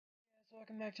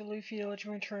Welcome back to Lufia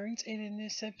Returns, and in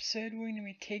this episode we're going to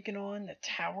be taking on the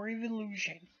Tower of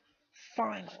Illusion.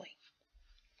 Finally.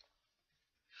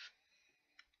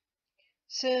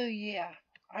 So yeah,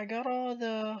 I got all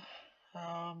the...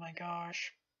 oh my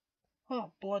gosh.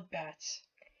 Oh, bloodbaths.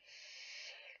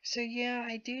 So yeah,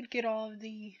 I did get all of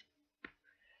the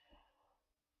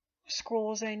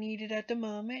scrolls I needed at the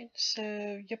moment,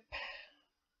 so yep.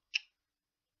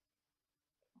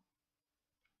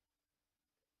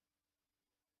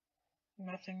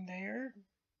 Nothing there.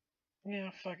 Yeah,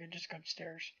 fuck it, just go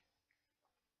upstairs.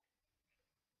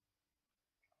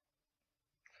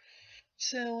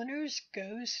 So when there's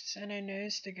ghosts, and I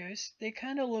noticed the ghosts, they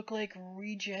kind of look like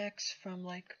rejects from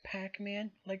like Pac-Man.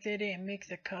 Like they didn't make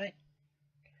the cut.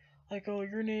 Like, oh,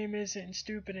 your name isn't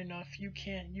stupid enough. You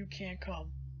can't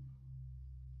come.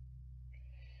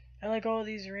 And like all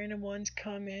these random ones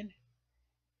come in.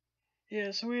 Yeah,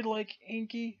 so we'd like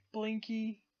Inky,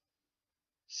 Blinky,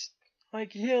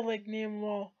 like yeah, like name them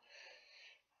all.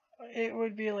 It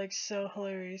would be like so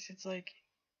hilarious. It's like,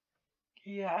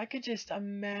 yeah, I could just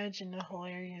imagine the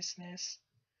hilariousness.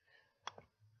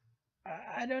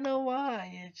 I don't know why.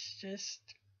 It's just.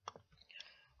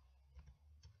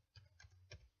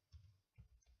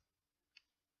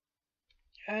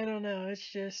 I don't know. It's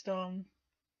just But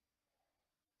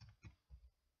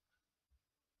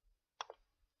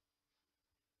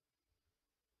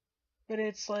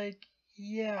it's like,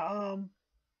 yeah,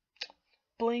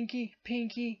 Blinky,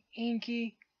 Pinky,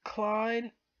 Inky,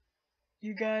 Clyde.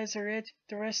 You guys are it.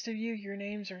 The rest of you, your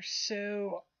names are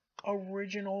so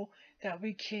original that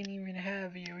we can't even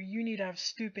have you. You need to have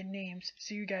stupid names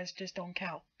so you guys just don't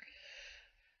count.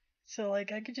 So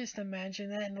like I could just imagine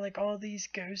that, and like all these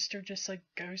ghosts are just like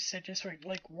ghosts that just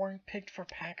like weren't picked for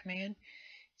Pac-Man.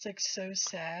 It's like so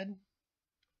sad.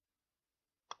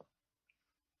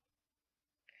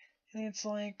 And it's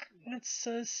like it's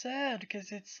so sad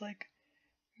because it's like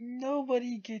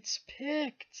nobody gets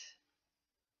picked.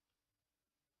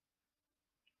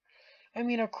 I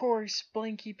mean, of course,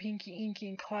 Blinky, Pinky, Inky,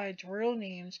 and Clyde's real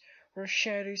names were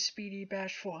Shadow, Speedy,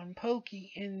 Bashful, and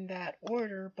Pokey in that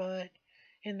order, but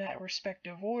in that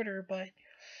respective order, but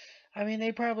I mean,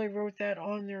 they probably wrote that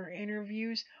on their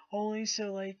interviews only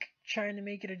so, like, trying to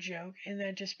make it a joke, and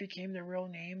that just became their real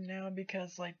name now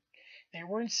because, like, they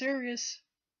weren't serious.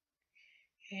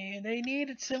 And they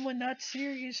needed someone not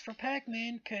serious for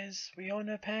Pac-Man, because we all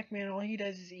know Pac-Man, all he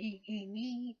does is eat, eat, and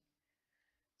eat.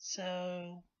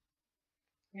 So,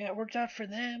 yeah, it worked out for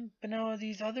them, but now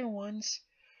these other ones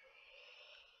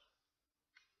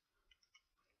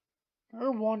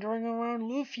are wandering around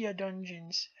Lufia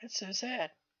dungeons. That's so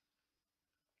sad.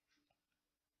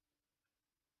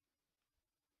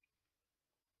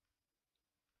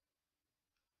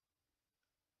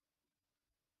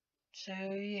 So,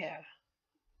 yeah.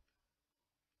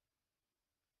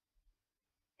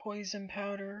 Poison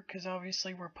powder, because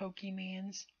obviously we're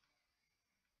Pokemans.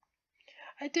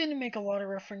 I didn't make a lot of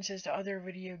references to other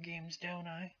video games, don't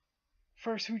I?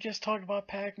 First, we just talked about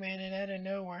Pac-Man, and out of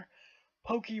nowhere,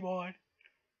 Pokemon.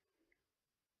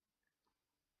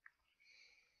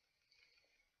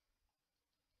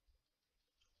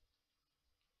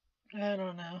 I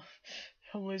don't know.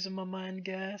 I'm losing my mind,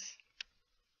 guys.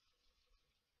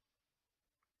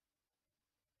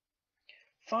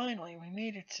 Finally, we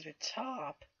made it to the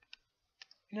top.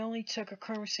 It only took a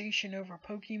conversation over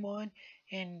Pokemon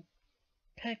and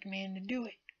Pac-Man to do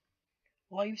it.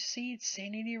 Life Seed,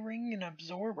 Sanity Ring, and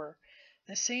Absorber.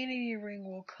 The Sanity Ring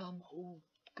will come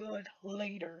good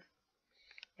later.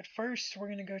 But first, we're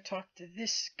gonna go talk to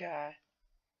this guy.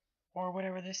 Or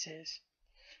whatever this is.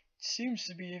 It seems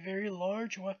to be a very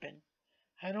large weapon.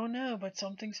 I don't know, but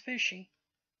something's fishy.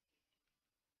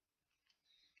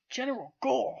 General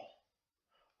Gohl!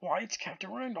 Why, it's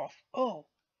Captain Randolph. Oh,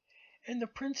 and the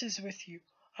prince is with you.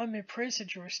 I'm impressed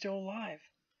that you are still alive.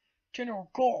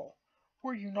 General Gohl,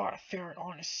 were you not a fair and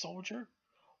honest soldier?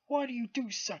 Why do you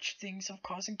do such things of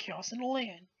causing chaos in the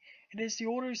land? It is the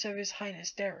orders of His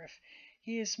Highness Darif.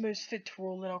 He is most fit to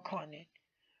rule our continent.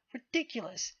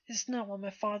 Ridiculous! It's not what my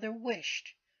father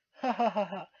wished. Ha ha ha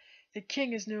ha! The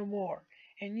king is no more,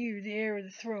 and you, the heir of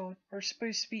the throne, are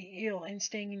supposed to be ill and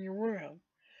staying in your room.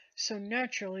 So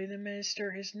naturally the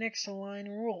minister is next in line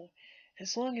to rule.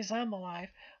 As long as I'm alive,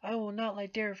 I will not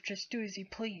let Darif just do as he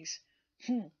please.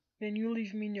 Then you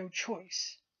leave me no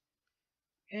choice.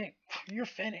 And you're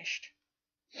finished.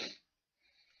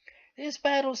 This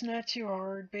battle's not too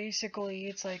hard. Basically,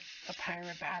 it's like a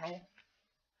pirate battle.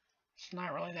 It's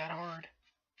not really that hard.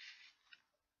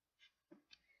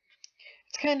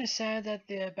 It's kind of sad that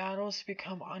the battles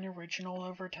become unoriginal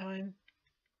over time.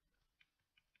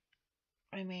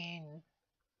 I mean,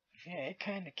 Yeah, it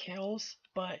kind of kills,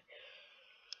 but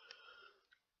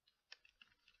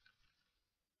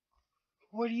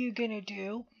what are you gonna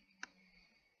do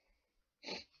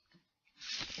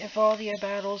if all the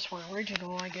battles were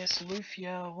original? I guess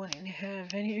Lufia wouldn't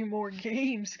have any more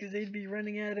games because they'd be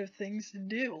running out of things to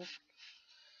do.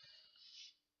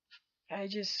 I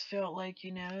just felt like,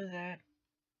 that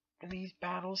these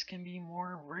battles can be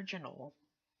more original.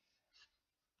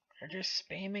 They're just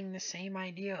spamming the same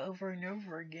idea over and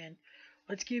over again.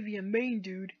 Let's give you a main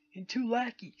dude and 2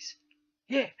 lackeys.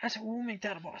 Yeah, that's what we'll make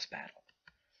that a boss battle.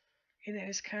 And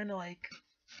it's kind of like,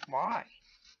 why?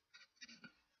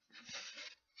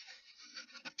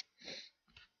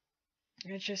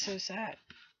 It's just so sad.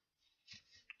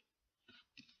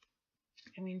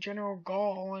 I mean, General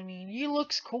Gohl, he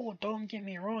looks cool, don't get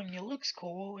me wrong, he looks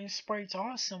cool, his sprite's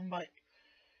awesome, but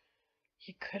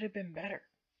he could have been better.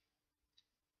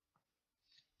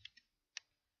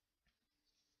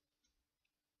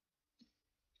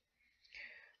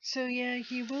 So yeah,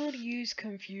 he will use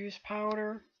Confuse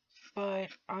Powder, but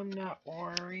I'm not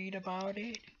worried about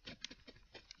it.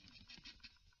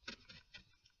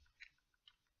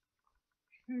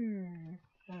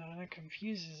 That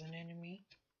confuses an enemy.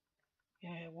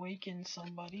 Yeah, it awakens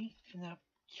somebody, and that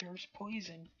cures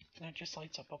poison. And that just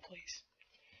lights up a place.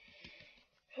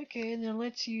 Okay, and then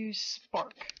let's use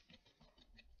Spark.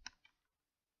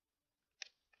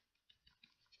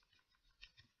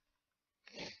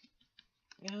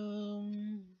 Well,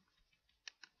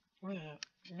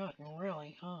 nothing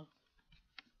really, huh?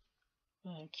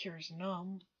 Cures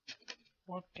numb.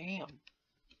 Well, damn.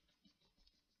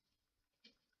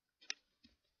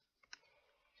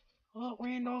 Well,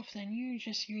 Randolph, then you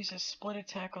just use a split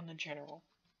attack on the general.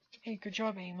 Hey, good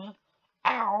job, Emma.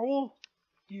 Ow!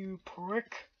 You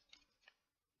prick.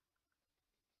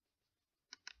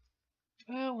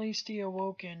 Well, at least he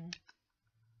awoken.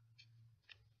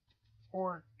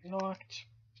 Or knocked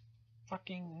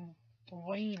fucking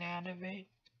Wayne out of it.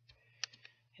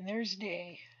 And there's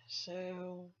Day.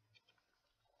 So...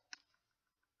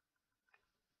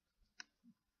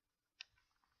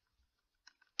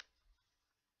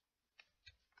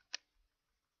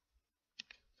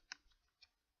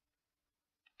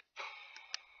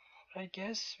 I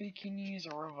guess we can use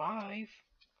a revive.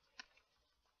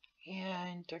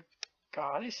 And a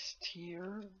goddess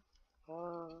tier.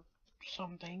 Or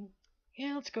something.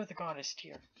 Yeah, let's go with the goddess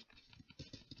tier.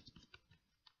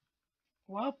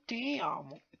 Well, damn.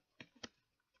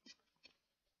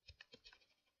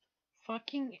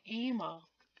 Fucking Emma.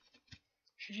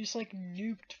 She just like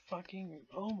nuked fucking...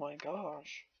 Oh my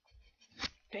gosh.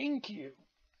 Thank you.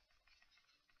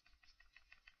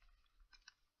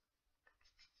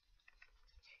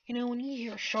 When you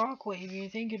hear Shockwave, you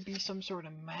think it'd be some sort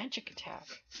of magic attack.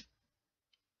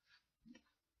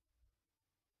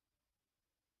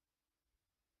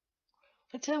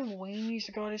 Let's have Wayne use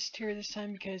the goddess tier this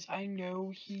time because I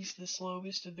know he's the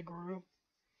slowest of the group.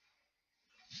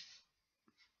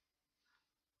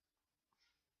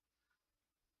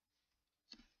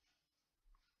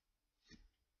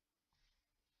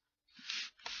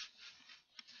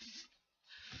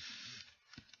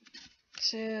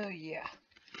 So, yeah.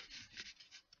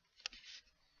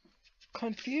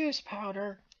 Confuse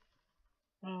Powder.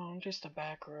 Oh, just a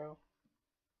back row.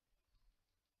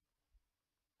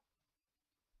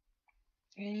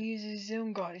 And he uses his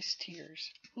own goddess tiers.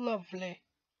 Lovely.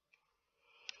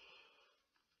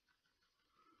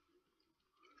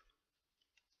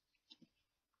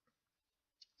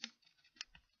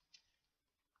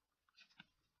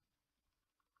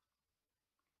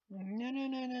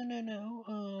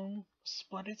 No.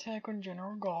 Split attack on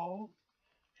General Gohl.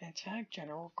 Attack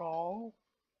General Gohl.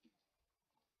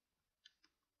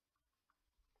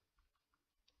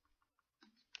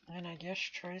 And I guess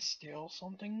try to steal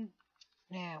something.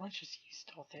 Nah, let's just use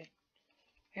stealthy.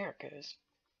 Here it goes.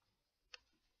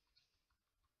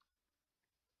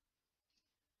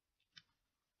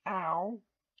 Ow.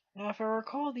 Now if I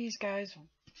recall, these guys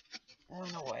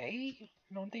run away.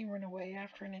 Don't they run away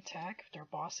after an attack if their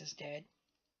boss is dead?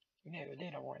 No,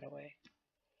 they don't run away.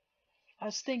 I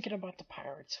was thinking about the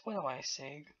pirates. What do I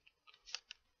say?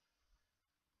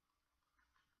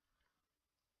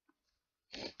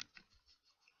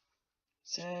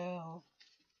 So,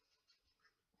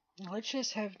 let's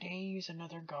just have Day use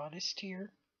another goddess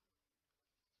tier.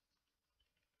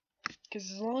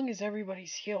 Because as long as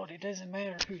everybody's healed, it doesn't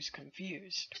matter who's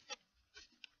confused.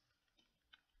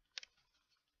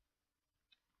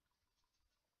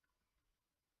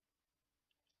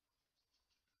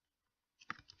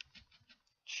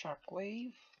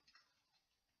 Shockwave.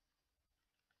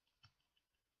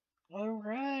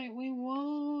 Alright, we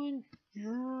won!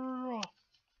 Yeah!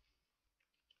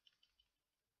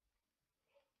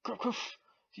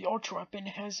 The ultra weapon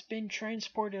has been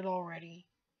transported already.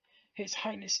 His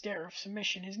Highness' Darif's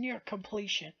mission is near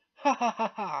completion. Ha ha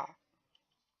ha ha!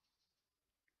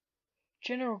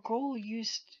 General Gohl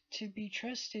used to be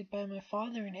trusted by my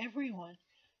father and everyone.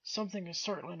 Something is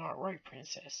certainly not right,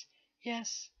 Princess.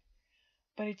 Yes,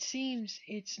 but it seems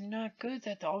it's not good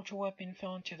that the ultra weapon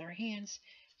fell into their hands.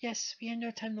 Yes, we have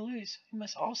no time to lose. We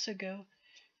must also go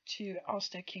to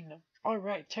Alstead Kingdom.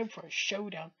 Alright, time for a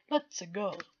showdown. Let's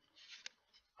go.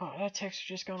 Oh, that text is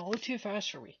just going a little too fast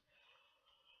for me.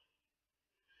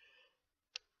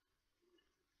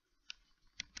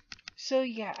 So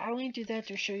yeah, I only did that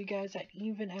to show you guys that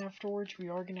even afterwards we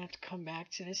are going to have to come back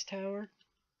to this tower.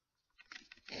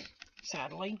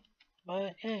 Sadly.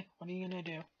 But, what are you going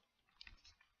to do?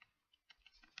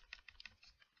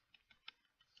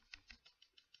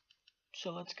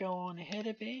 So let's go on ahead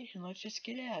a bit and let's just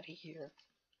get out of here.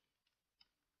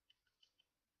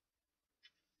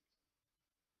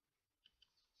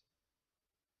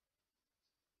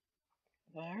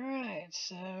 Alright,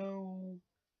 so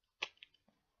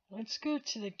let's go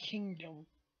to the kingdom.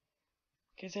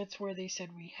 Because that's where they said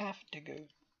we have to go.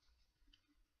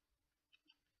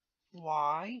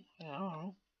 Why? I don't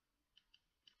know.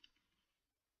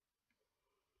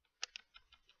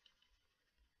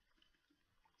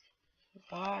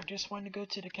 I just want to go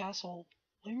to the castle.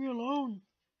 Leave me alone.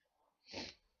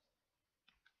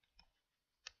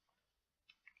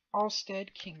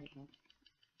 Alstead Kingdom.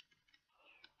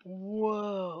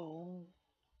 Whoa.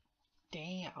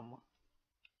 Damn.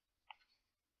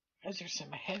 Those are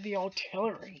some heavy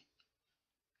artillery.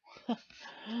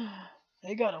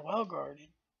 They got it well guarded.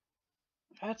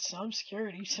 That's some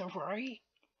security, so right?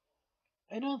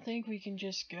 I don't think we can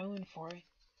just go in for it.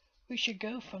 We should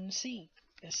go from the sea.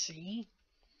 The sea?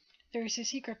 There is a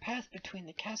secret path between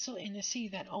the castle and the sea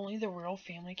that only the royal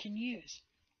family can use.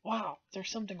 Wow, there's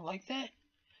something like that?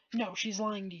 No, she's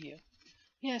lying to you.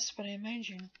 Yes, but I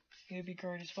imagine it would be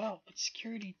guarded as well, but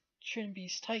security shouldn't be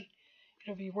as tight.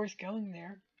 It'll be worth going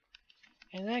there.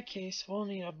 In that case, we'll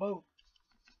need a boat.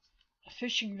 A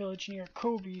fishing village near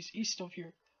Kobe is east of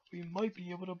here. We might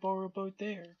be able to borrow a boat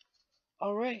there.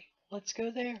 Alright, let's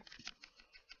go there.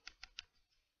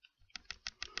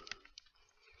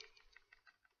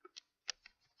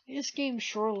 This game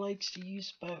sure likes to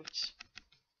use boats.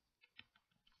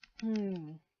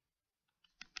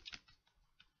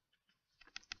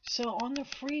 So on the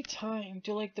free time,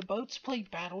 do like the boats play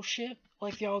Battleship?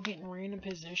 Like they all get in random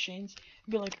positions?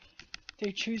 Be like,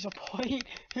 they choose a point.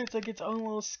 It's like its own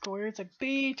little square. It's like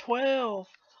B12.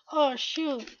 Oh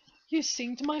shoot, you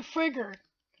synced my frigate.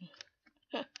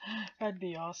 That'd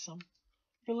be awesome.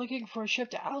 You're looking for a ship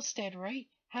to Alstead, right?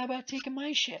 How about taking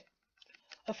my ship?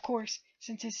 Of course,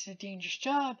 since this is a dangerous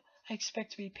job, I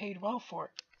expect to be paid well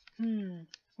for it.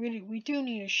 We do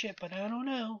need a ship, but I don't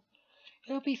know.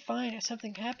 It'll be fine. If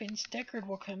something happens, Deckard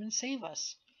will come and save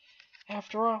us.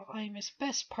 After all, I am his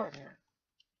best partner.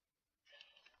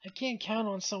 I can't count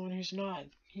on someone who's not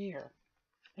here.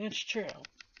 That's true.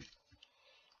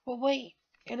 Well, wait.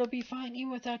 It'll be fine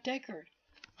even without Deckard.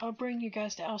 I'll bring you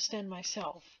guys to Alstead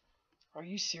myself. Are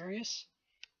you serious?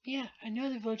 Yeah, I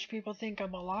know the village people think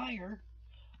I'm a liar,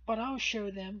 but I'll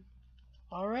show them.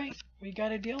 Alright, we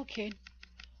got a deal, kid.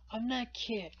 I'm not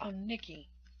Kid, I'm Nikki.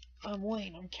 I'm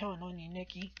Wayne, I'm counting on you,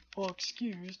 Nikki. Well,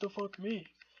 excuse the fuck me.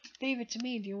 Leave it to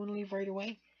me, do you want to leave right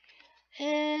away?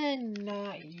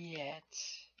 Not yet.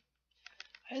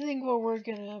 I think what we're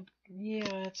gonna...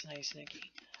 Yeah, that's nice, Nikki.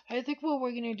 I think what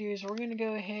we're gonna do is we're gonna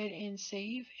go ahead and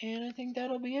save, and I think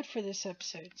that'll be it for this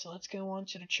episode. So let's go on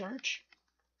to the church.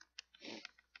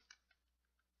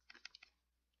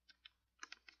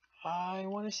 I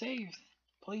want to save,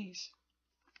 please.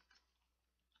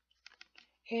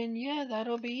 And yeah,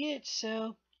 that'll be it.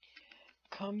 So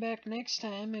come back next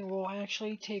time and we'll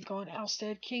actually take on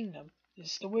Alstead Kingdom.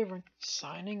 This is the Wyvern,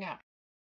 signing out.